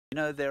You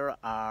know, there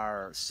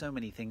are so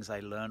many things I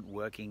learned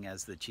working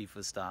as the chief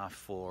of staff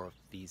for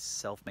these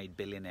self-made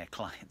billionaire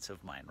clients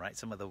of mine, right?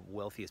 Some of the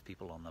wealthiest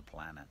people on the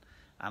planet.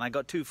 And I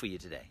got two for you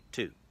today.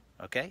 Two,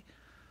 okay?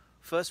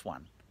 First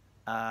one,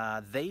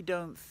 they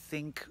don't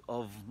think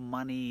of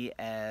money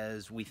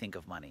as we think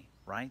of money,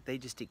 right? They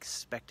just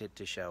expect it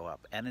to show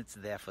up, and it's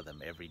there for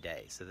them every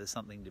day. So there's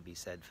something to be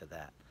said for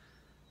that.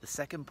 The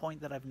second point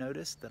that I've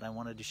noticed that I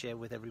wanted to share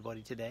with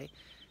everybody today,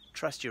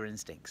 trust your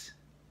instincts.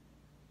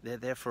 They're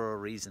there for a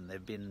reason.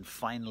 They've been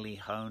finely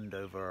honed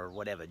over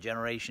whatever,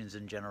 generations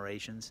and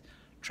generations.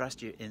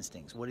 Trust your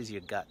instincts. What is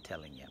your gut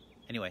telling you?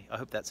 Anyway, I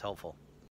hope that's helpful.